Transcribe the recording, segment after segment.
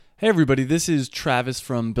Hey everybody, this is Travis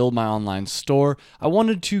from Build My Online Store. I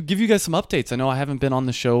wanted to give you guys some updates. I know I haven't been on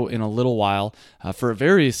the show in a little while for a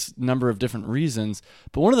various number of different reasons,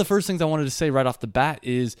 but one of the first things I wanted to say right off the bat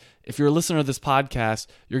is if you're a listener of this podcast,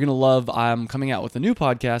 you're going to love I'm coming out with a new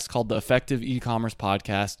podcast called the Effective E-Commerce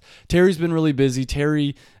Podcast. Terry's been really busy.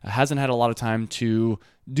 Terry hasn't had a lot of time to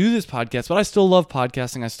do this podcast, but I still love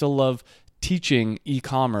podcasting. I still love teaching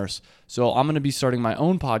e-commerce. So I'm going to be starting my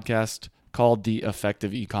own podcast called the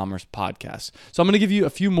Effective E-Commerce Podcast. So I'm going to give you a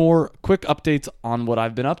few more quick updates on what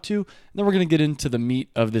I've been up to, and then we're going to get into the meat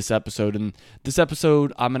of this episode. And this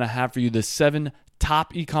episode, I'm going to have for you the 7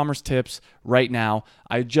 top e-commerce tips right now.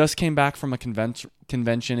 I just came back from a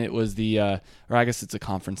convention. It was the, or I guess it's a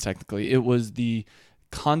conference technically. It was the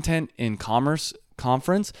Content in Commerce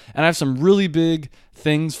conference, and I have some really big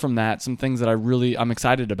things from that, some things that I'm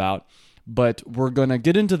excited about. But we're going to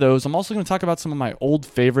get into those. I'm also going to talk about some of my old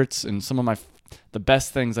favorites and some of the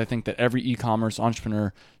best things I think that every e-commerce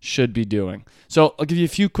entrepreneur should be doing. So I'll give you a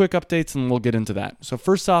few quick updates and we'll get into that. So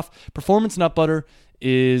first off, Performance Nut Butter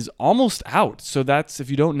is almost out. So that's,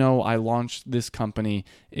 if you don't know, I launched this company.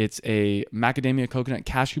 It's a macadamia coconut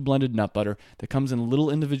cashew blended nut butter that comes in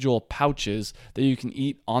little individual pouches that you can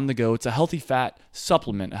eat on the go. It's a healthy fat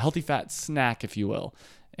supplement, a healthy fat snack, if you will.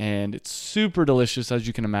 And it's super delicious, as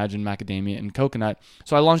you can imagine, macadamia and coconut.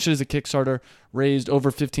 So I launched it as a Kickstarter, raised over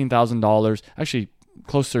 $15,000, actually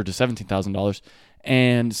closer to $17,000.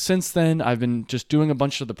 And since then, I've been just doing a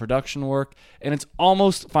bunch of the production work, and it's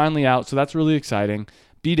almost finally out, so that's really exciting.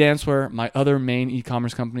 B Dancewear, my other main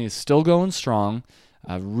e-commerce company, is still going strong.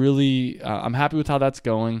 I'm happy with how that's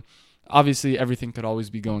going. Obviously, everything could always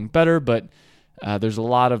be going better, but there's a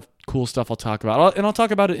lot of cool stuff I'll talk about. And I'll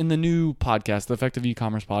talk about it in the new podcast, the Effective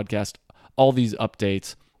E-Commerce Podcast, all these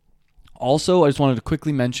updates. Also, I just wanted to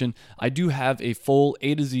quickly mention, I do have a full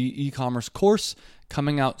A to Z e-commerce course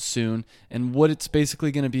coming out soon. And what it's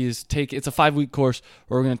basically going to be is it's a 5-week course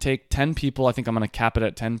where we're going to take 10 people. I think I'm going to cap it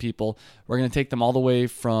at 10 people. We're going to take them all the way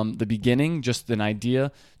from the beginning, just an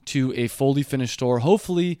idea, to a fully finished store,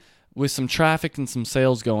 hopefully with some traffic and some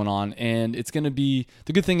sales going on. And it's going to be,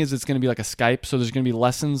 the good thing is it's going to be like a Skype. So there's going to be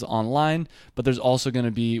lessons online, but there's also going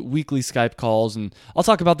to be weekly Skype calls. And I'll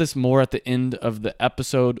talk about this more at the end of the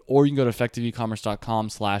episode, or you can go to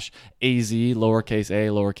effectiveecommerce.com/AZ, lowercase a,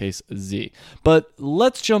 lowercase z. But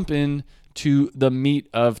let's jump in to the meat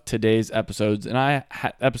of today's episodes. And I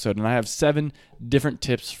have 7 different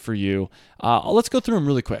tips for you. Let's go through them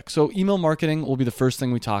really quick. So email marketing will be the first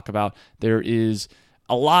thing we talk about. There is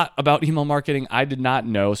a lot about email marketing I did not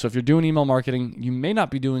know. So if you're doing email marketing, you may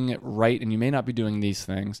not be doing it right and you may not be doing these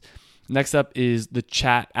things. Next up is the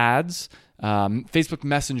chat ads, Facebook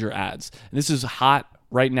Messenger ads. And this is hot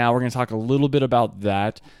right now. We're going to talk a little bit about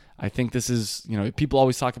that. I think this is, people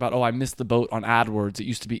always talk about, I missed the boat on AdWords. It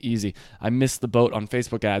used to be easy. I missed the boat on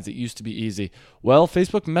Facebook ads. It used to be easy. Well,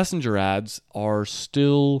 Facebook Messenger ads are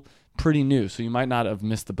still pretty new, so you might not have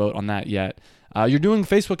missed the boat on that yet. You're doing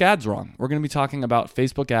Facebook ads wrong. We're going to be talking about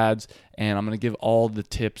Facebook ads, and I'm going to give all the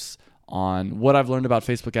tips on what I've learned about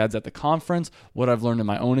Facebook ads at the conference, what I've learned in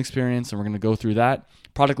my own experience, and we're going to go through that.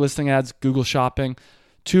 Product listing ads, Google Shopping.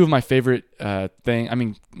 2 of my favorite it's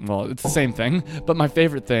the same thing, but my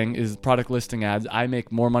favorite thing is product listing ads. I make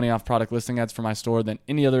more money off product listing ads for my store than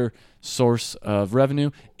any other source of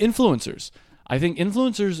revenue. Influencers. I think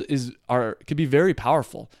influencers could be very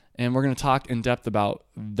powerful. And we're going to talk in depth about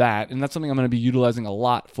that. And that's something I'm going to be utilizing a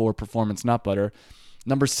lot for Performance Nut Butter.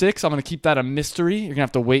 Number 6, I'm going to keep that a mystery. You're going to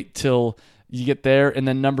have to wait till you get there. And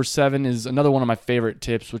then number 7 is another one of my favorite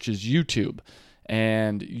tips, which is YouTube.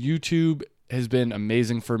 And YouTube has been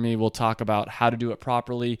amazing for me. We'll talk about how to do it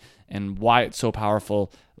properly and why it's so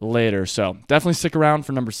powerful later. So definitely stick around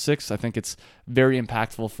for number 6. I think it's very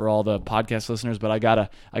impactful for all the podcast listeners, but I gotta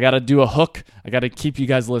do a hook. I gotta keep you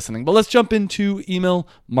guys listening. But let's jump into email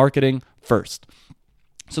marketing first.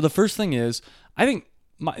 So the first thing is, I think,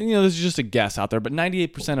 this is just a guess out there, but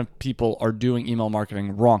 98% of people are doing email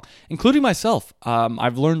marketing wrong, including myself.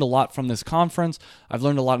 I've learned a lot from this conference. I've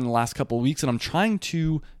learned a lot in the last couple of weeks, and I'm trying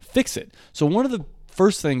to fix it. So one of the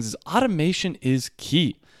first things is automation is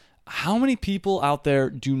key. How many people out there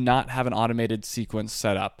do not have an automated sequence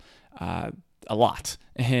set up? A lot.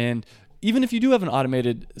 And even if you do have an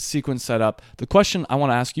automated sequence set up, the question I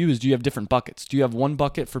want to ask you is, do you have different buckets? Do you have one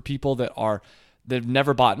bucket for people that've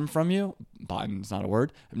never bought from you? Bought is not a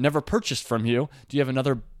word. Never purchased from you. Do you have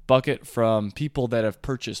another bucket from people that have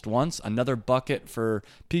purchased once? Another bucket for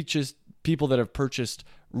people that have purchased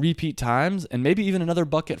repeat times? And maybe even another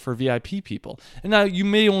bucket for VIP people. And now you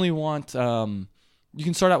may only want you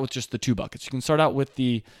can start out with just the 2 buckets. You can start out with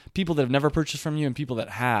the people that have never purchased from you and people that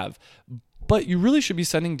have. but you really should be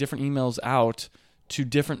sending different emails out to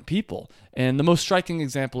different people. And the most striking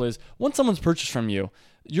example is once someone's purchased from you,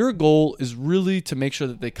 your goal is really to make sure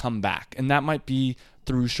that they come back. And that might be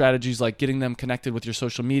through strategies like getting them connected with your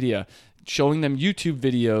social media, showing them YouTube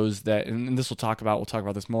videos and we'll talk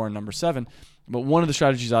about this more in number 7. But one of the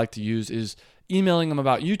strategies I like to use is emailing them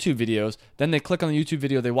about YouTube videos. Then they click on the YouTube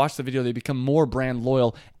video, they watch the video, they become more brand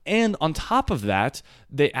loyal. And on top of that,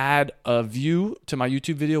 they add a view to my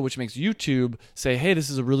YouTube video, which makes YouTube say, hey, this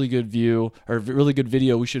is a really good view or a really good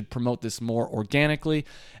video. We should promote this more organically.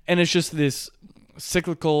 And it's just this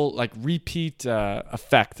cyclical, like repeat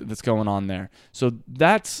effect that's going on there. So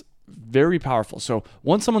that's very powerful. So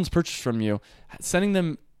once someone's purchased from you, sending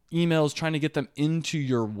them emails, trying to get them into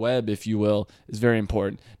your web, if you will, is very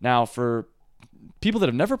important. Now, for people that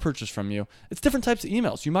have never purchased from you, it's different types of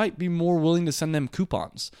emails. You might be more willing to send them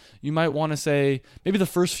coupons. You might want to say, maybe the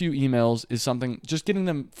first few emails is something, just getting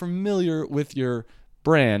them familiar with your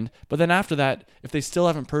brand. But then after that, if they still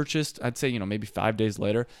haven't purchased, I'd say, maybe 5 days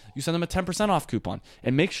later, you send them a 10% off coupon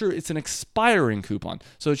and make sure it's an expiring coupon.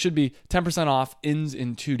 So it should be 10% off, ends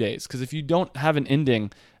in 2 days. Because if you don't have an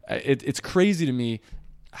ending, it's crazy to me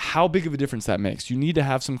how big of a difference that makes. You need to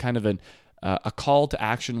have some kind of a call to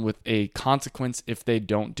action with a consequence if they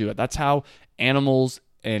don't do it. That's how animals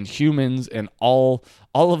and humans and all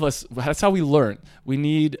of us, that's how we learn. We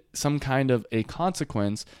need some kind of a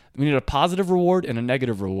consequence. We need a positive reward and a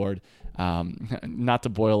negative reward. Not to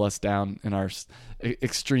boil us down in our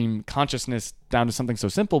extreme consciousness down to something so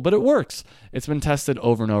simple, but it works. It's been tested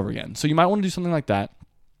over and over again. So you might want to do something like that.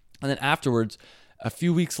 And then afterwards, a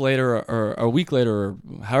few weeks later or a week later, or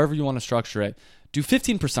however you want to structure it, do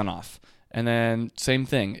 15% off. And then same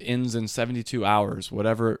thing, ends in 72 hours,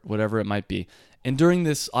 whatever it might be. And during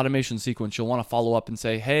this automation sequence, you'll want to follow up and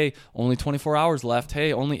say, hey, only 24 hours left.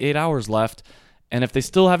 Hey, only 8 hours left. And if they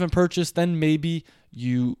still haven't purchased, then maybe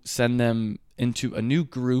you send them into a new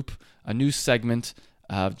group, a new segment,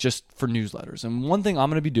 just for newsletters. And one thing I'm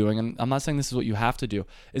going to be doing, and I'm not saying this is what you have to do,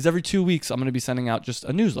 is every 2 weeks I'm going to be sending out just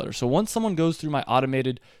a newsletter. So once someone goes through my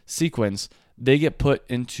automated sequence, they get put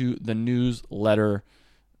into the newsletter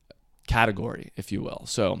category, if you will.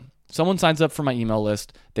 So someone signs up for my email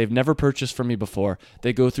list. They've never purchased from me before.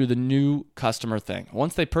 They go through the new customer thing.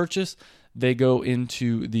 Once they purchase, they go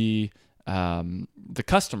into the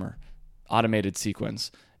customer automated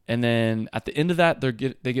sequence. And then at the end of that,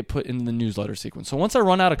 they get put in the newsletter sequence. So once I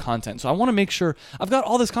run out of content, so I want to make sure I've got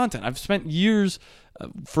all this content. I've spent years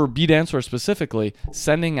for BeDanceware specifically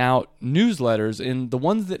sending out newsletters, and the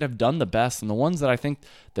ones that have done the best and the ones that I think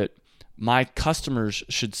that my customers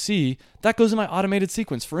should see, that goes in my automated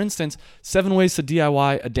sequence. For instance, 7 ways to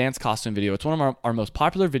DIY a dance costume video. It's one of our most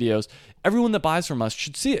popular videos. Everyone that buys from us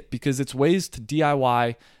should see it because it's ways to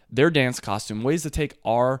DIY their dance costume, ways to take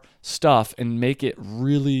our stuff and make it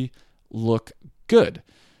really look good.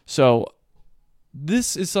 So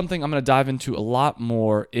this is something I'm going to dive into a lot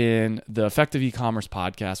more in the Effective E-commerce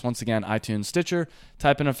podcast. Once again, iTunes, Stitcher,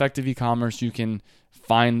 type in Effective E-commerce. You can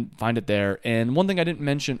find it there. And one thing I didn't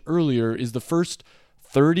mention earlier is the first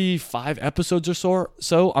 35 episodes or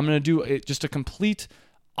so I'm going to do just a complete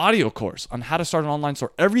audio course on how to start an online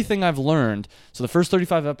store. Everything I've learned. So the first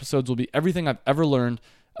 35 episodes will be everything I've ever learned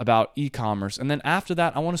about e-commerce. And then after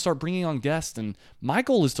that, I want to start bringing on guests. And my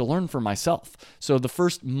goal is to learn for myself. So the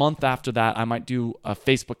first month after that, I might do a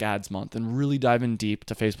Facebook ads month and really dive in deep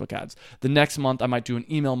to Facebook ads. The next month, I might do an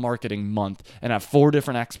email marketing month and have 4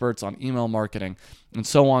 different experts on email marketing and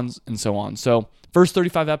so on and so on. So first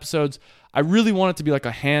 35 episodes, I really want it to be like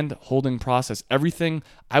a hand-holding process. Everything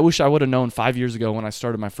I wish I would have known 5 years ago when I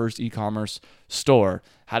started my first e-commerce store,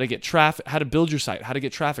 how to get traffic, how to build your site, how to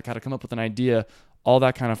get traffic, how to come up with an idea, all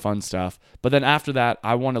that kind of fun stuff. But then after that,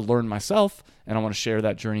 I want to learn myself and I want to share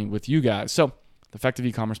that journey with you guys. So the Effective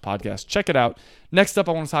E-commerce podcast, check it out. Next up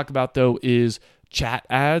I want to talk about though is chat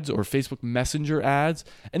ads or Facebook Messenger ads.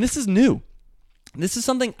 And this is new. This is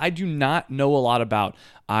something I do not know a lot about.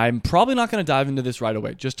 I'm probably not going to dive into this right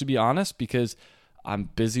away, just to be honest, because I'm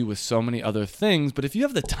busy with so many other things. But if you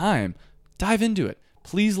have the time, dive into it.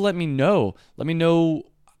 Please let me know. Let me know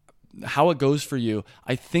how it goes for you.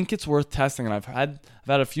 I think it's worth testing, and I've had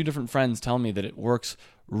a few different friends tell me that it works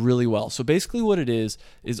really well. So basically what it is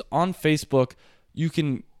on Facebook, you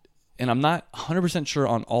can, and I'm not 100% sure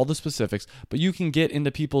on all the specifics, but you can get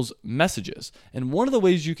into people's messages. And one of the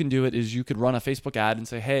ways you can do it is you could run a Facebook ad and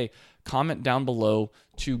say, hey, comment down below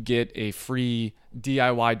to get a free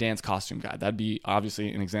DIY dance costume guide. That'd be obviously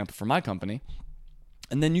an example for my company.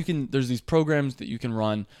 And then there's these programs that you can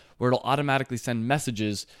run where it'll automatically send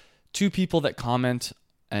messages to people that comment,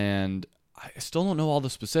 and I still don't know all the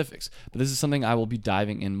specifics, but this is something I will be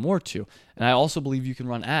diving in more to. And I also believe you can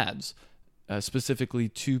run ads specifically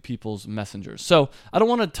to people's messengers. So I don't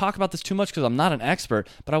want to talk about this too much because I'm not an expert,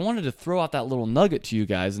 but I wanted to throw out that little nugget to you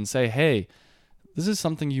guys and say, hey, this is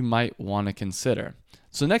something you might want to consider.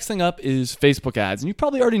 So next thing up is Facebook ads. And you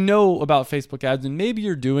probably already know about Facebook ads, and maybe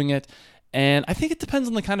you're doing it. And I think it depends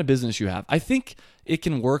on the kind of business you have. I think it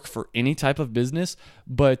can work for any type of business,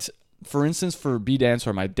 but for instance, for B-Dance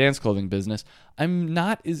or my dance clothing business, I'm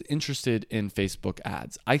not as interested in Facebook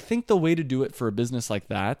ads. I think the way to do it for a business like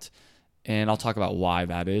that, and I'll talk about why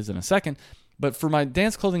that is in a second, but for my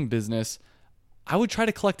dance clothing business, I would try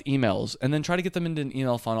to collect emails and then try to get them into an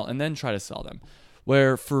email funnel and then try to sell them.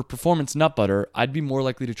 Where for Performance Nut Butter, I'd be more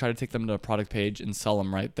likely to try to take them to a product page and sell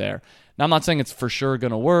them right there. Now, I'm not saying it's for sure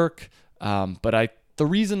going to work, but the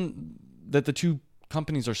reason that the two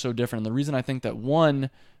companies are so different, and the reason I think that one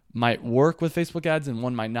might work with Facebook ads and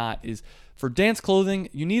one might not, is for dance clothing,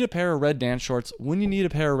 you need a pair of red dance shorts. When you need a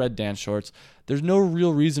pair of red dance shorts, there's no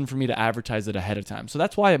real reason for me to advertise it ahead of time. So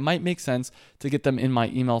that's why it might make sense to get them in my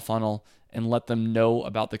email funnel and let them know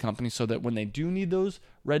about the company so that when they do need those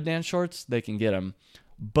red dance shorts, they can get them.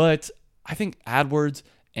 But I think AdWords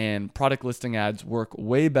and product listing ads work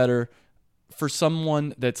way better for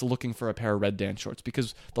someone that's looking for a pair of red dance shorts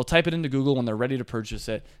because they'll type it into Google when they're ready to purchase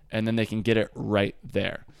it, and then they can get it right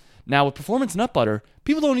there. Now, with Performance Nut Butter,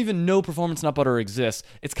 people don't even know Performance Nut Butter exists.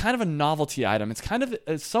 It's kind of a novelty item. It's kind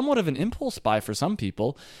of somewhat of an impulse buy for some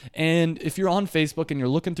people. And if you're on Facebook and you're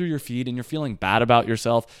looking through your feed and you're feeling bad about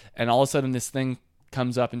yourself, and all of a sudden this thing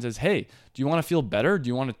comes up and says, hey, do you want to feel better? Do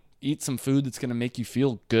you want to eat some food that's going to make you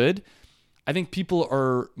feel good? I think people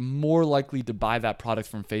are more likely to buy that product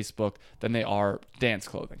from Facebook than they are dance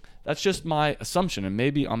clothing. That's just my assumption, and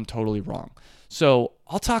maybe I'm totally wrong. So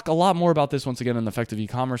I'll talk a lot more about this once again in the Effective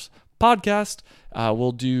E-commerce podcast.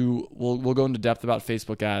 We'll go into depth about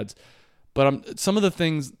Facebook ads, but some of the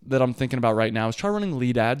things that I'm thinking about right now is try running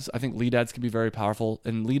lead ads. I think lead ads can be very powerful,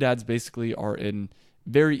 and lead ads basically are a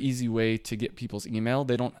very easy way to get people's email.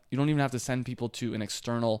 You don't even have to send people to an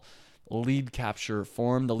external lead capture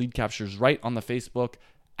form. The lead capture is right on the Facebook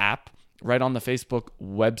app, right on the Facebook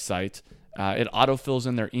website. It autofills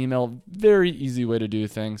in their email. Very easy way to do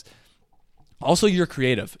things. Also, your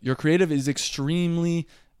creative. Your creative is extremely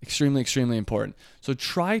important. So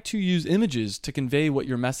try to use images to convey what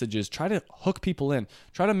your message is. Try to hook people in.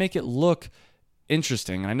 Try to make it look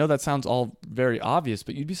interesting. And I know that sounds all very obvious,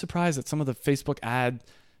 but you'd be surprised at some of the Facebook ad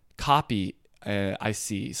copy I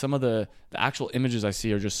see. Some of the actual images I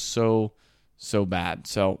see are just so bad.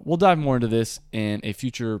 So we'll dive more into this in a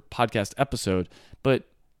future podcast episode, but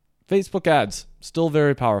Facebook ads, still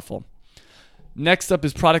very powerful. Next up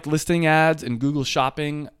is product listing ads and Google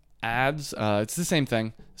Shopping ads. It's the same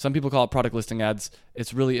thing. Some people call it product listing ads.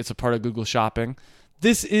 It's a part of Google Shopping.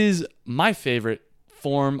 This is my favorite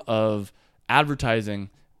form of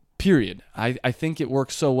advertising, period. I think it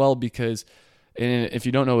works so well because, and if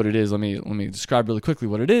you don't know what it is, let me describe really quickly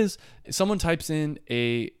what it is. Someone types in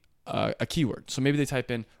a keyword. So maybe they type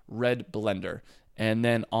in red blender. And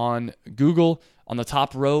then on Google, on the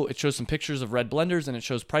top row, it shows some pictures of red blenders and it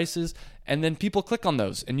shows prices. And then people click on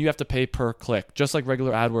those and you have to pay per click, just like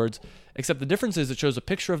regular AdWords. Except the difference is it shows a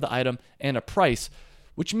picture of the item and a price,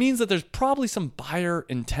 which means that there's probably some buyer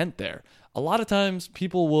intent there. A lot of times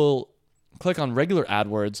people will click on regular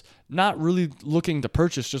AdWords, not really looking to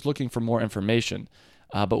purchase, just looking for more information.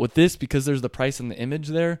 But with this, because there's the price and the image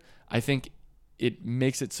there, I think it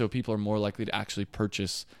makes it so people are more likely to actually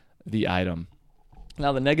purchase the item.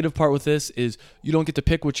 Now, the negative part with this is you don't get to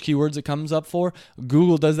pick which keywords it comes up for.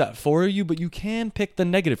 Google does that for you, but you can pick the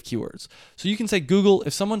negative keywords. So you can say, Google,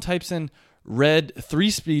 if someone types in red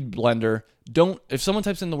 3-speed blender, if someone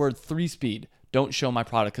types in the word 3-speed, don't show my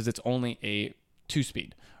product because it's only a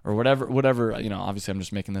 2-speed or whatever, obviously I'm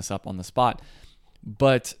just making this up on the spot.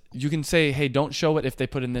 But you can say, hey, don't show it if they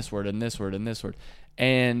put in this word and this word and this word.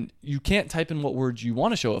 And you can't type in what words you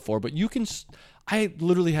want to show it for, but you can. I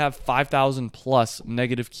literally have 5,000 plus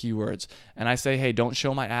negative keywords. And I say, hey, don't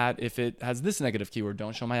show my ad if it has this negative keyword.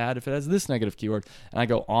 Don't show my ad if it has this negative keyword. And I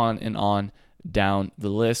go on and on down the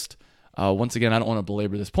list. Once again, I don't want to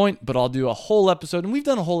belabor this point, but I'll do a whole episode. And we've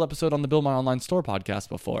done a whole episode on the Build My Online Store podcast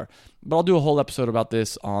before. But I'll do a whole episode about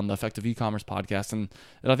this on the Effective E-commerce podcast. And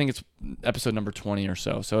I think it's episode number 20 or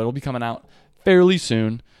so. So it'll be coming out fairly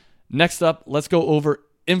soon. Next up, let's go over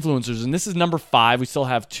influencers. And this is number 5. We still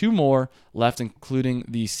have 2 more left, including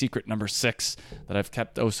the secret number 6 that I've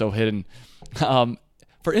kept so hidden. For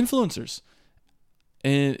influencers,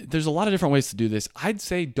 and there's a lot of different ways to do this. I'd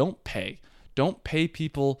say don't pay. Don't pay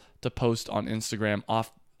people to post on Instagram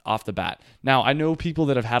off off the bat. Now, I know people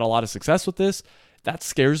that have had a lot of success with this. That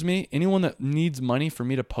scares me. Anyone that needs money for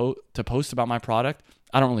me to post about my product,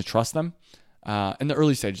 I don't really trust them. In the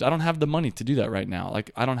early stages, I don't have the money to do that right now.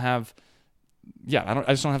 Like I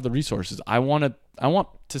just don't have the resources. I want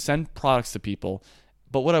to send products to people,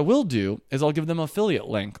 but what I will do is I'll give them an affiliate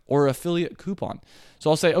link or affiliate coupon.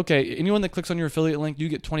 So I'll say, okay, anyone that clicks on your affiliate link, you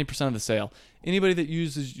get 20% of the sale. Anybody that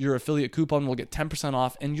uses your affiliate coupon will get 10%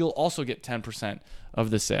 off, and you'll also get 10%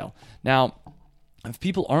 of the sale. Now, if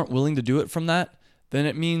people aren't willing to do it from that, then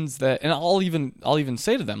it means that, and I'll even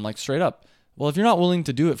say to them, like, straight up, well, if you're not willing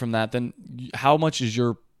to do it from that, then how much is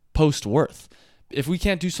your post worth? If we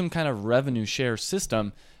can't do some kind of revenue share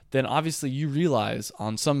system, then obviously you realize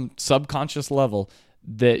on some subconscious level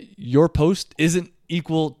that your post isn't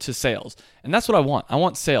equal to sales. And that's what I want. I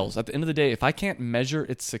want sales. At the end of the day, if I can't measure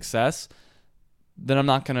its success, then I'm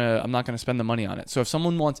not gonna spend the money on it. So if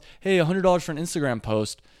someone wants, hey, $100 for an Instagram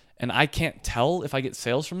post, and I can't tell if I get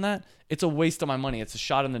sales from that, it's a waste of my money. It's a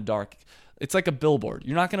shot in the dark. It's like a billboard.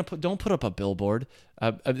 You're not gonna don't put up a billboard.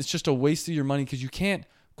 It's just a waste of your money because you can't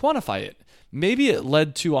quantify it. Maybe it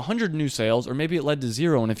led to 100 new sales, or maybe it led to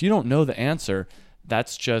 0. And if you don't know the answer,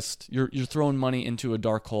 that's just you're throwing money into a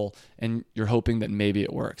dark hole, and you're hoping that maybe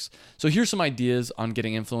it works. So here's some ideas on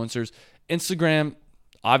getting influencers. Instagram,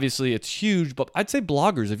 obviously it's huge, but I'd say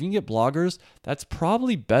bloggers. If you can get bloggers, that's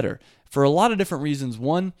probably better for a lot of different reasons.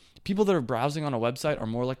 One, people that are browsing on a website are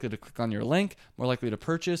more likely to click on your link, more likely to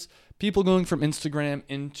purchase. People going from Instagram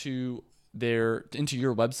into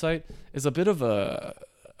your website is a bit of a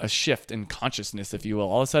shift in consciousness, if you will.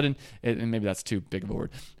 All of a sudden, and maybe that's too big of a word,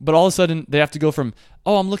 but all of a sudden they have to go from,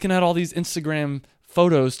 oh, I'm looking at all these Instagram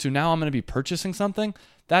photos to now I'm going to be purchasing something.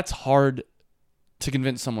 That's hard to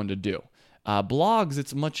convince someone to do. Blogs,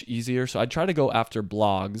 it's much easier. So I'd try to go after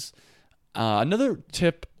blogs. Another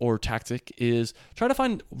tip or tactic is try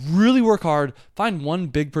to really work hard, find one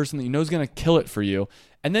big person that you know is going to kill it for you.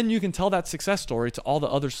 And then you can tell that success story to all the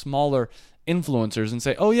other smaller influencers and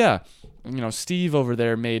say, oh yeah, Steve over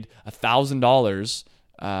there made $1,000,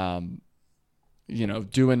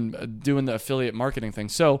 doing the affiliate marketing thing.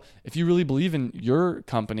 So if you really believe in your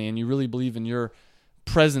company and you really believe in your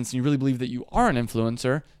presence and you really believe that you are an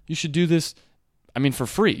influencer, you should do this, for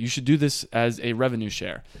free. You should do this as a revenue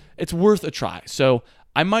share. It's worth a try. So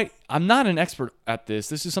I'm not an expert at this.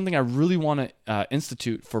 This is something I really want to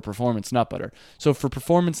institute for Performance Nut Butter. So for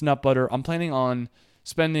Performance Nut Butter, I'm planning on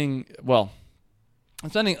spending a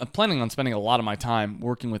lot of my time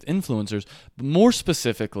working with influencers, but more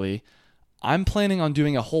specifically, I'm planning on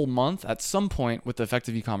doing a whole month at some point with the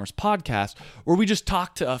Effective E-commerce podcast where we just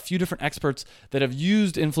talk to a few different experts that have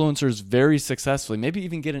used influencers very successfully, maybe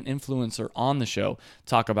even get an influencer on the show,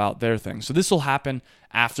 talk about their thing. So this will happen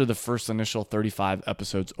after the first initial 35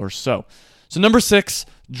 episodes or so. So number 6,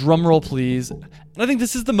 drum roll please. And I think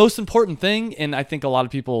this is the most important thing, and I think a lot of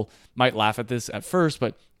people might laugh at this at first,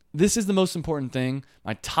 but this is the most important thing.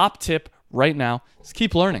 My top tip right now is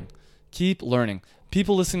keep learning. Keep learning.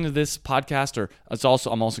 People listening to this podcast,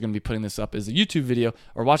 I'm also going to be putting this up as a YouTube video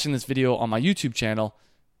or watching this video on my YouTube channel.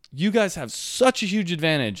 You guys have such a huge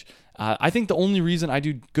advantage. I think the only reason I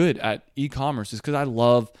do good at e-commerce is because I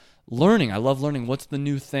love learning. I love learning what's the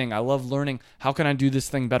new thing. I love learning how can I do this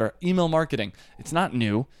thing better. Email marketing, it's not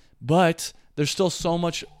new, but there's still so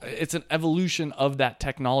much. It's an evolution of that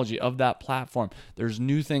technology, of that platform. There's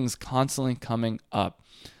new things constantly coming up.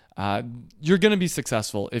 You're going to be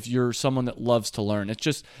successful if you're someone that loves to learn.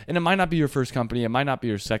 And it might not be your first company, it might not be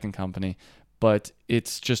your second company, but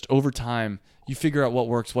it's just over time, you figure out what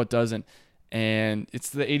works, what doesn't. And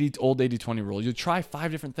it's the old 80-20 rule. You try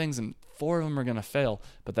 5 different things and 4 of them are going to fail,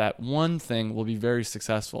 but that one thing will be very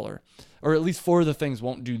successful, or at least 4 of the things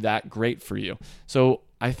won't do that great for you. So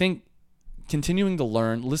I think continuing to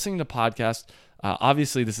learn, listening to podcasts,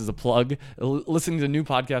 obviously this is a plug, listening to new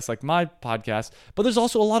podcasts like my podcast, but there's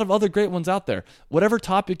also a lot of other great ones out there. Whatever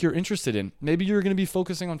topic you're interested in, maybe you're going to be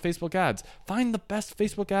focusing on Facebook ads. Find the best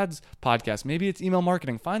Facebook ads podcast. Maybe it's email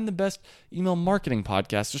marketing. Find the best email marketing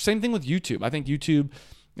podcast. The same thing with YouTube. I think YouTube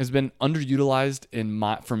has been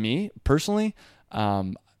underutilized for me personally.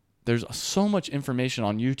 There's so much information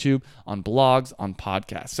on YouTube, on blogs, on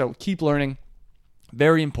podcasts. So keep learning.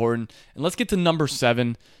 Very important. And let's get to number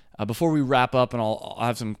 7. Before we wrap up, and I'll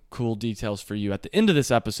have some cool details for you at the end of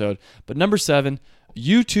this episode. But number 7,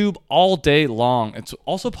 YouTube all day long. It's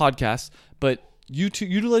also podcasts, but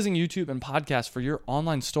utilizing YouTube and podcasts for your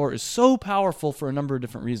online store is so powerful for a number of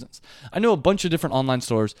different reasons. I know a bunch of different online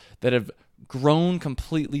stores that have grown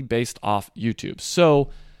completely based off YouTube.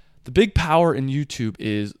 So the big power in YouTube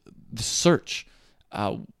is the search.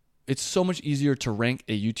 it's so much easier to rank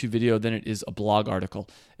a YouTube video than it is a blog article.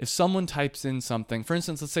 If someone types in something, for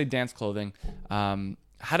instance, let's say dance clothing,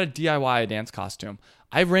 how to DIY a dance costume.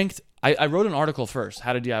 I wrote an article first,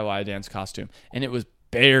 how to DIY a dance costume, and it was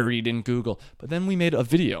buried in Google. But then we made a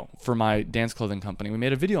video for my dance clothing company. We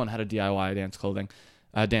made a video on how to DIY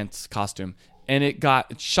a dance costume, and it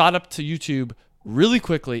shot up to YouTube really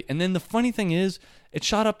quickly. And then the funny thing is, it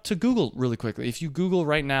shot up to Google really quickly. If you Google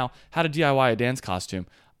right now how to DIY a dance costume,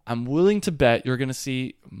 I'm willing to bet you're going to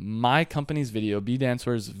see my company's video,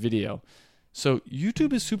 BDancewear's video. So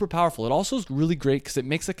YouTube is super powerful. It also is really great because it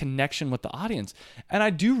makes a connection with the audience. And I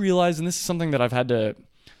do realize, and this is something that I've had to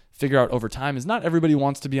figure out over time, is not everybody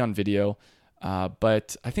wants to be on video.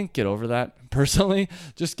 But I think get over that. Personally,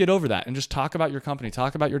 just get over that and just talk about your company,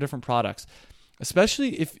 talk about your different products.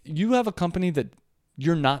 Especially if you have a company that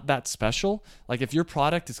you're not that special. Like if your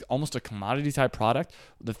product is almost a commodity type product,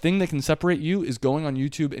 the thing that can separate you is going on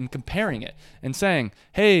YouTube and comparing it and saying,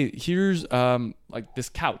 hey, here's like this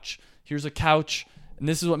couch. Here's a couch, and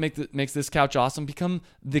this is what makes this couch awesome. Become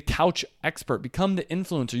the couch expert. Become the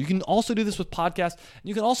influencer. You can also do this with podcasts.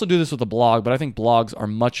 You can also do this with a blog, but I think blogs are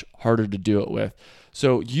much harder to do it with.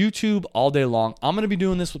 So YouTube all day long. I'm going to be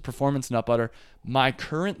doing this with Performance Nut Butter. My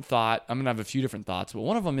current thought, I'm going to have a few different thoughts, but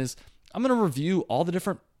one of them is I'm going to review all the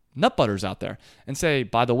different nut butters out there and say,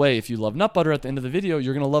 by the way, if you love nut butter at the end of the video,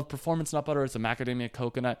 you're going to love Performance Nut Butter. It's a macadamia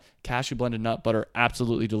coconut cashew blended nut butter.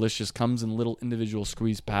 Absolutely delicious. Comes in little individual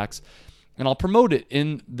squeeze packs. And I'll promote it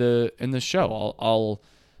in the show.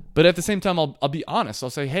 But at the same time, I'll be honest. I'll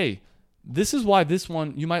say, hey, this is why this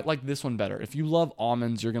one, you might like this one better. If you love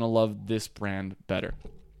almonds, you're going to love this brand better.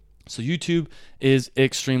 So YouTube is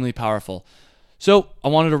extremely powerful. So I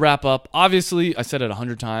wanted to wrap up. Obviously, I said it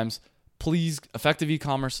 100 times. Please, Effective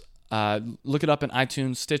E-commerce, look it up in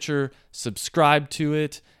iTunes, Stitcher, subscribe to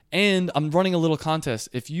it. And I'm running a little contest.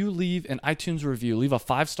 If you leave an iTunes review, leave a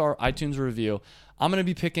 5-star iTunes review, I'm going to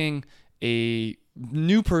be picking a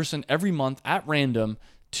new person every month at random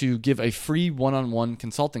to give a free one-on-one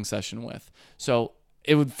consulting session with. So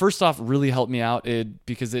it would first off really help me out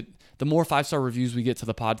because the more 5-star reviews we get to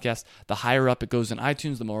the podcast, the higher up it goes in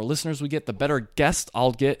iTunes, the more listeners we get, the better guests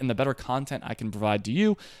I'll get, and the better content I can provide to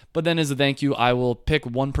you. But then as a thank you, I will pick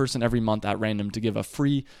one person every month at random to give a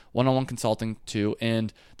free one-on-one consulting to.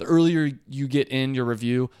 And the earlier you get in your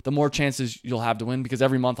review, the more chances you'll have to win, because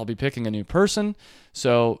every month I'll be picking a new person.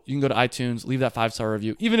 So you can go to iTunes, leave that 5-star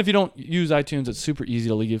review. Even if you don't use iTunes, it's super easy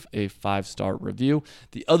to leave a 5-star review.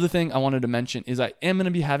 The other thing I wanted to mention is I am going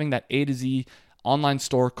to be having that A to Z online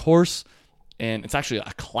store course, and it's actually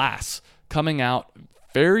a class coming out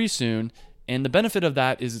very soon. And the benefit of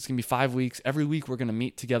that is it's going to be 5 weeks. Every week we're going to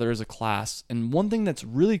meet together as a class. And one thing that's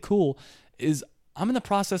really cool is I'm in the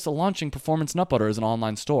process of launching Performance Nut Butter as an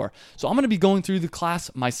online store. So I'm going to be going through the class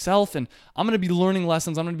myself, and I'm going to be learning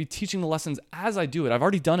lessons. I'm going to be teaching the lessons as I do it. I've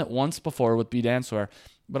already done it once before with BDancewear,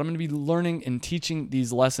 but I'm going to be learning and teaching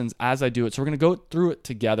these lessons as I do it. So we're going to go through it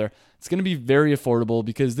together. It's going to be very affordable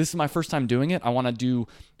because this is my first time doing it. I want to do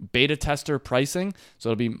beta tester pricing, so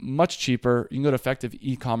it'll be much cheaper. You can go to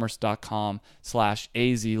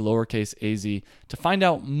effectiveecommerce.com/AZ, lowercase az, to find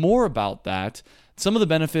out more about that. Some of the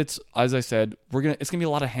benefits, as I said, it's going to be a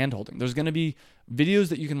lot of hand-holding. There's going to be videos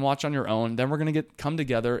that you can watch on your own. Then we're going to come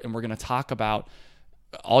together and we're going to talk about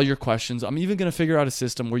all your questions. I'm even going to figure out a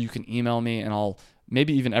system where you can email me, and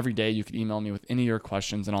maybe even every day you can email me with any of your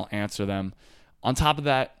questions and I'll answer them. On top of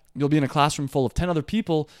that, you'll be in a classroom full of 10 other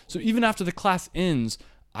people. So even after the class ends,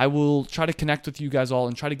 I will try to connect with you guys all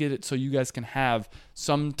and try to get it so you guys can have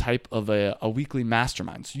some type of a weekly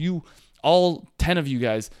mastermind. So all 10 of you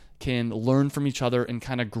guys can learn from each other and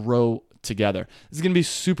kind of grow together. This is going to be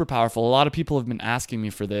super powerful. A lot of people have been asking me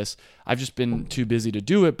for this. I've just been too busy to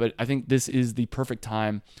do it, but I think this is the perfect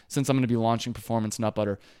time since I'm going to be launching Performance Nut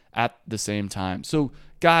Butter at the same time. So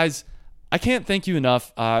guys, I can't thank you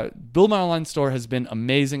enough. Build My Online Store has been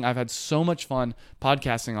amazing. I've had so much fun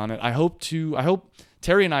podcasting on it. I hope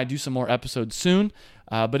Terry and I do some more episodes soon.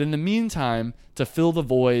 But in the meantime, to fill the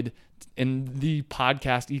void in the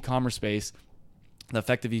podcast e-commerce space, the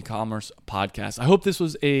Effective E-commerce podcast. I hope this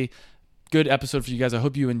was a good episode for you guys. I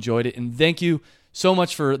hope you enjoyed it. And thank you so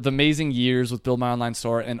much for the amazing years with Build My Online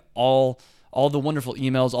Store and all the wonderful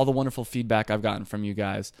emails, all the wonderful feedback I've gotten from you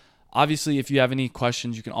guys. Obviously, if you have any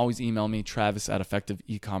questions, you can always email me,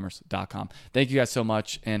 Travis@effectiveecommerce.com. Thank you guys so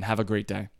much, and have a great day.